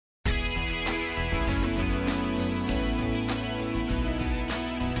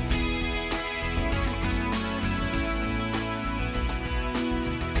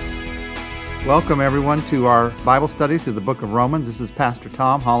Welcome, everyone, to our Bible study through the book of Romans. This is Pastor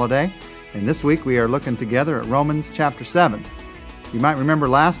Tom Holliday, and this week we are looking together at Romans chapter 7. You might remember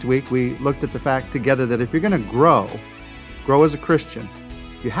last week we looked at the fact together that if you're going to grow as a Christian,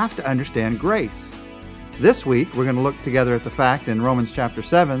 you have to understand grace. This week we're going to look together at the fact in Romans chapter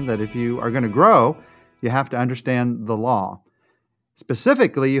 7 that if you are going to grow, you have to understand the law.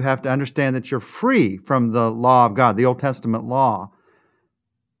 Specifically, you have to understand that you're free from the law of God, the Old Testament law.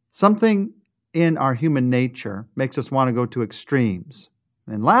 Something in our human nature makes us want to go to extremes.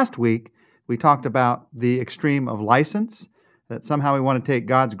 And last week, we talked about the extreme of license, that somehow we want to take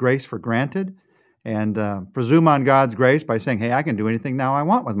God's grace for granted and presume on God's grace by saying, hey, I can do anything now I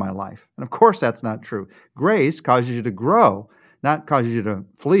want with my life. And of course, that's not true. Grace causes you to grow, not causes you to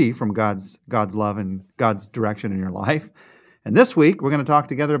flee from God's love and God's direction in your life. And this week, we're going to talk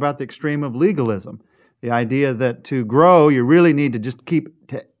together about the extreme of legalism. The idea that to grow, you really need to just keep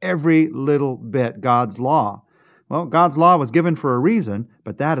to every little bit God's law. Well, God's law was given for a reason,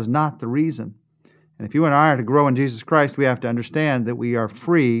 but that is not the reason. And if you and I are to grow in Jesus Christ, we have to understand that we are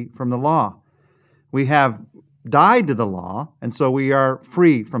free from the law. We have died to the law, and so we are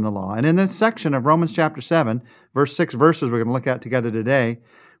free from the law. And in this section of Romans chapter 7, verse 6 verses we're going to look at together today,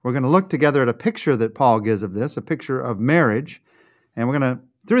 we're going to look together at a picture that Paul gives of this, a picture of marriage, and we're going to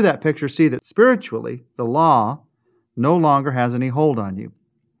through that picture, see that spiritually, the law no longer has any hold on you.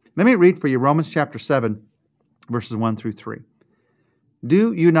 Let me read for you Romans chapter 7, verses 1 through 3.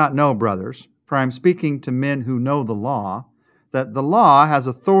 Do you not know, brothers, for I am speaking to men who know the law, that the law has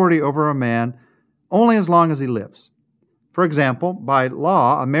authority over a man only as long as he lives? For example, by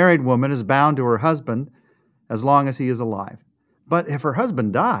law, a married woman is bound to her husband as long as he is alive. But if her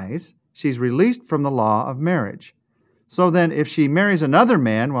husband dies, she's released from the law of marriage. So then, if she marries another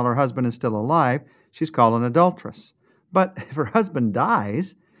man while her husband is still alive, she's called an adulteress. But if her husband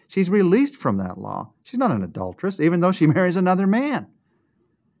dies, she's released from that law. She's not an adulteress, even though she marries another man.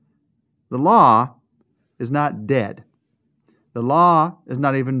 The law is not dead. The law is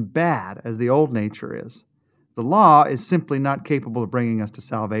not even bad, as the old nature is. The law is simply not capable of bringing us to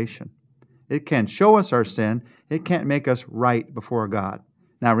salvation. It can show us our sin. It can't make us right before God.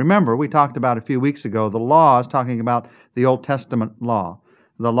 Now remember, we talked about a few weeks ago, the law is talking about the Old Testament law,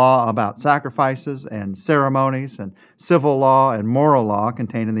 the law about sacrifices and ceremonies and civil law and moral law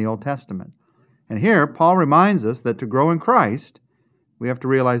contained in the Old Testament. And here, Paul reminds us that to grow in Christ, we have to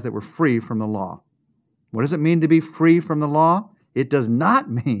realize that we're free from the law. What does it mean to be free from the law? It does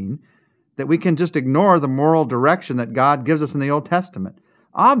not mean that we can just ignore the moral direction that God gives us in the Old Testament.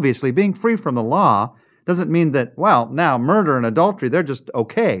 Obviously, being free from the law doesn't mean that, well, now murder and adultery, they're just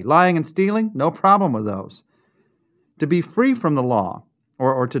okay. Lying and stealing, no problem with those. To be free from the law,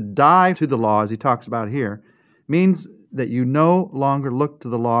 or to die to the law, as he talks about here, means that you no longer look to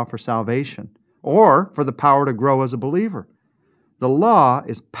the law for salvation or for the power to grow as a believer. The law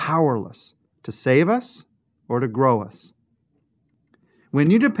is powerless to save us or to grow us. When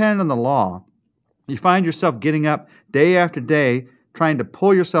you depend on the law, you find yourself getting up day after day trying to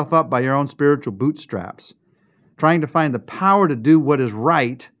pull yourself up by your own spiritual bootstraps, trying to find the power to do what is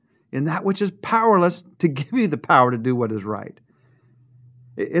right in that which is powerless to give you the power to do what is right.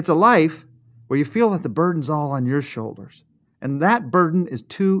 It's a life where you feel that the burden's all on your shoulders, and that burden is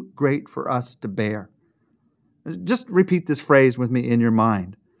too great for us to bear. Just repeat this phrase with me in your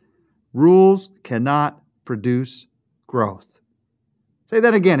mind. Rules cannot produce growth. Say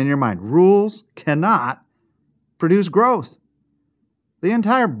that again in your mind. Rules cannot produce growth. The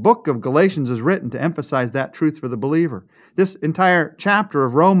entire book of Galatians is written to emphasize that truth for the believer. This entire chapter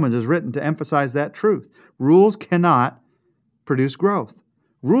of Romans is written to emphasize that truth. Rules cannot produce growth.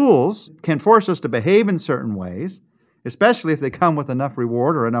 Rules can force us to behave in certain ways, especially if they come with enough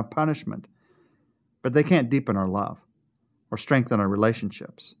reward or enough punishment. But they can't deepen our love or strengthen our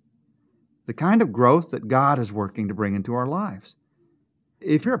relationships. The kind of growth that God is working to bring into our lives.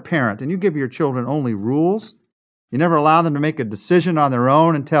 If you're a parent and you give your children only rules, you never allow them to make a decision on their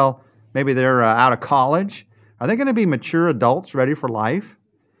own until maybe they're out of college, are they going to be mature adults ready for life?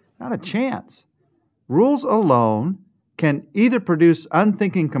 Not a chance. Rules alone can either produce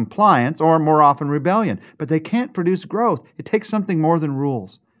unthinking compliance or, more often, rebellion, but they can't produce growth. It takes something more than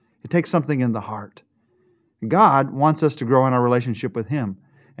rules. It takes something in the heart. God wants us to grow in our relationship with Him,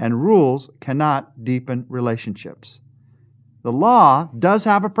 and rules cannot deepen relationships. The law does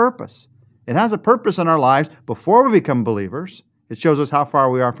have a purpose. It has a purpose in our lives before we become believers. It shows us how far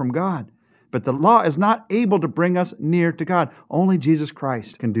we are from God. But the law is not able to bring us near to God. Only Jesus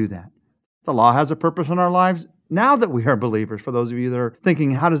Christ can do that. The law has a purpose in our lives now that we are believers. For those of you that are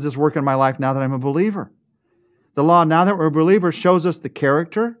thinking, how does this work in my life now that I'm a believer? The law, now that we're believers, shows us the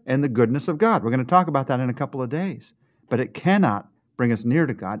character and the goodness of God. We're going to talk about that in a couple of days. But it cannot bring us near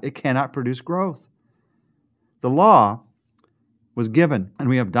to God. It cannot produce growth. The law was given, and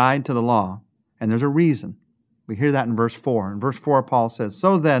we have died to the law, and there's a reason. We hear that in verse 4. In verse 4, Paul says,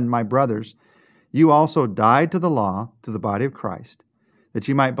 "So then, my brothers, you also died to the law, to the body of Christ, that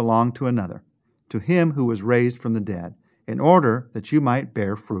you might belong to another, to him who was raised from the dead, in order that you might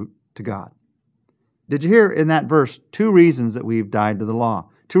bear fruit to God." Did you hear in that verse 2 reasons that we've died to the law?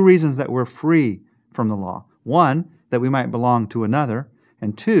 2 reasons that we're free from the law. 1, that we might belong to another,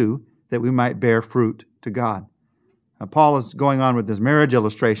 and 2, that we might bear fruit to God. Now, Paul is going on with this marriage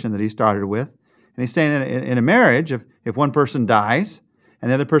illustration that he started with, and he's saying in a marriage, if one person dies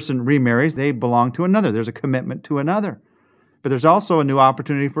and the other person remarries, they belong to another. There's a commitment to another. But there's also a new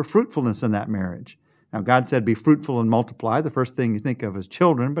opportunity for fruitfulness in that marriage. Now, God said, be fruitful and multiply. The first thing you think of is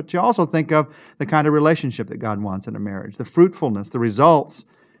children, but you also think of the kind of relationship that God wants in a marriage, the fruitfulness, the results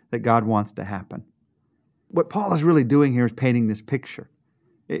that God wants to happen. What Paul is really doing here is painting this picture.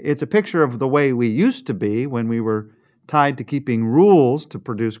 It's a picture of the way we used to be when we were tied to keeping rules to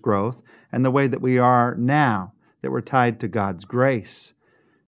produce growth, and the way that we are now, that we're tied to God's grace,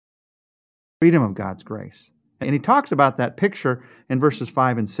 freedom of God's grace. And he talks about that picture in verses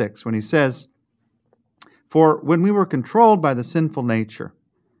 5 and 6 when he says, "For when we were controlled by the sinful nature,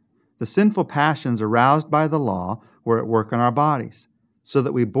 the sinful passions aroused by the law were at work in our bodies, so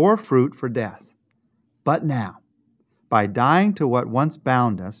that we bore fruit for death. But now, by dying to what once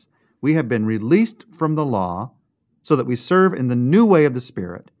bound us, we have been released from the law, so that we serve in the new way of the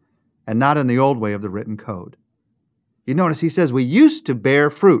Spirit, and not in the old way of the written code." You notice he says we used to bear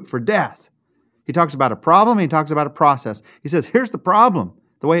fruit for death. He talks about a problem, he talks about a process. He says, here's the problem.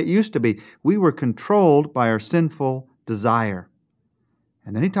 The way it used to be, we were controlled by our sinful desire.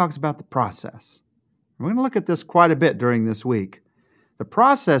 And then he talks about the process. We're going to look at this quite a bit during this week. The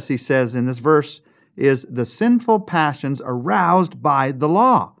process, he says in this verse, is the sinful passions aroused by the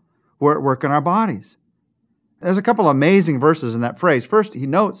law were at work in our bodies. There's a couple of amazing verses in that phrase. First, he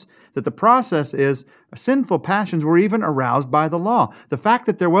notes that the process is sinful passions were even aroused by the law. The fact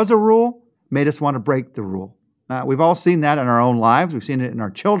that there was a rule made us want to break the rule. We've all seen that in our own lives. We've seen it in our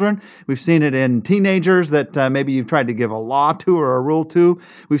children. We've seen it in teenagers that maybe you've tried to give a law to or a rule to.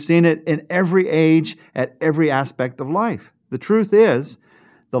 We've seen it in every age, at every aspect of life. The truth is,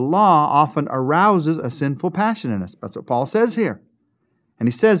 the law often arouses a sinful passion in us. That's what Paul says here. And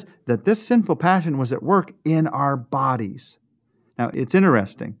he says that this sinful passion was at work in our bodies. Now, it's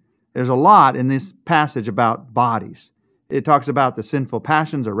interesting. There's a lot in this passage about bodies. It talks about the sinful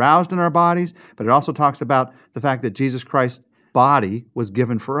passions aroused in our bodies, but it also talks about the fact that Jesus Christ's body was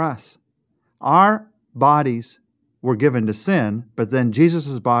given for us. Our bodies were given to sin, but then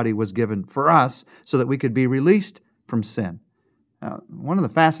Jesus' body was given for us so that we could be released from sin. Now, one of the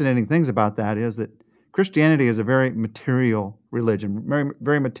fascinating things about that is that Christianity is a very material religion, very,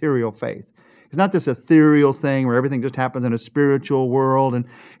 very material faith. It's not this ethereal thing where everything just happens in a spiritual world and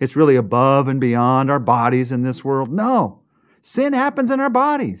it's really above and beyond our bodies in this world. No. Sin happens in our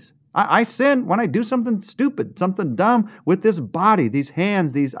bodies. I sin when I do something stupid, something dumb with this body, these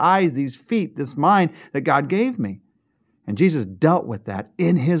hands, these eyes, these feet, this mind that God gave me. And Jesus dealt with that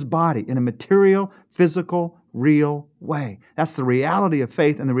in his body, in a material, physical, real way. That's the reality of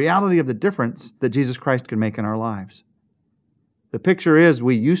faith and the reality of the difference that Jesus Christ can make in our lives. The picture is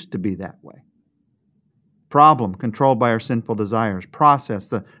we used to be that way. Problem, controlled by our sinful desires. Process,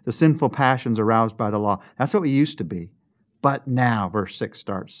 the sinful passions aroused by the law. That's what we used to be. But now, verse 6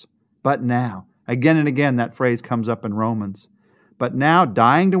 starts. But now. Again and again, that phrase comes up in Romans. But now,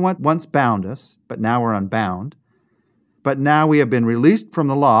 dying to what once bound us, but now we're unbound. But now we have been released from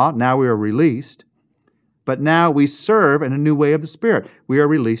the law. Now we are released. But now we serve in a new way of the Spirit. We are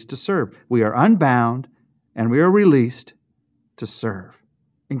released to serve. We are unbound, and we are released to serve.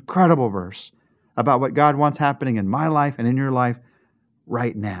 Incredible verse about what God wants happening in my life and in your life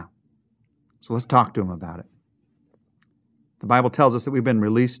right now. So let's talk to him about it. The Bible tells us that we've been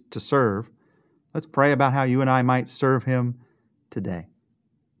released to serve. Let's pray about how you and I might serve him today.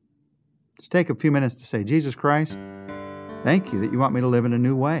 Just take a few minutes to say, Jesus Christ, thank you that you want me to live in a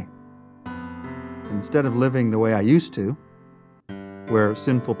new way. Instead of living the way I used to, where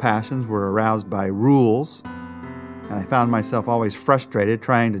sinful passions were aroused by rules, and I found myself always frustrated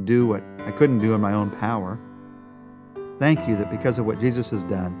trying to do what I couldn't do in my own power. Thank you that because of what Jesus has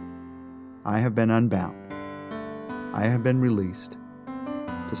done, I have been unbound. I have been released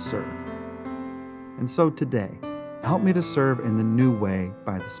to serve. And so today, help me to serve in the new way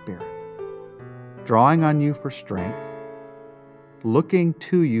by the Spirit, drawing on you for strength, looking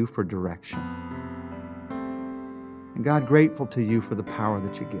to you for direction, And God, grateful to you for the power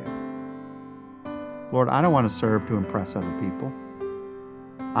that you give. Lord, I don't want to serve to impress other people.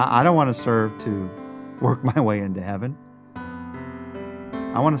 I don't want to serve to work my way into heaven.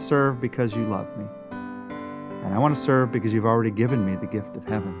 I want to serve because you love me. And I want to serve because you've already given me the gift of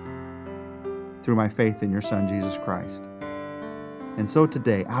heaven through my faith in your Son, Jesus Christ. And so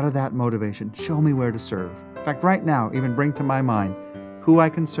today, out of that motivation, show me where to serve. In fact, right now, even bring to my mind who I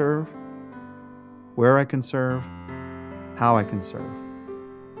can serve, where I can serve, how I can serve,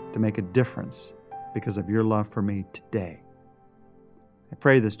 to make a difference because of your love for me today. I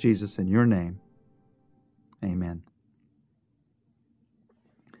pray this, Jesus, in your name. Amen.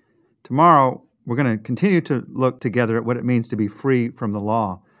 Tomorrow, we're going to continue to look together at what it means to be free from the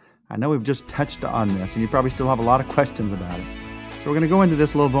law. I know we've just touched on this, and you probably still have a lot of questions about it. So we're going to go into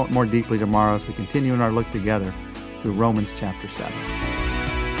this a little bit more deeply tomorrow as we continue in our look together through Romans chapter 7.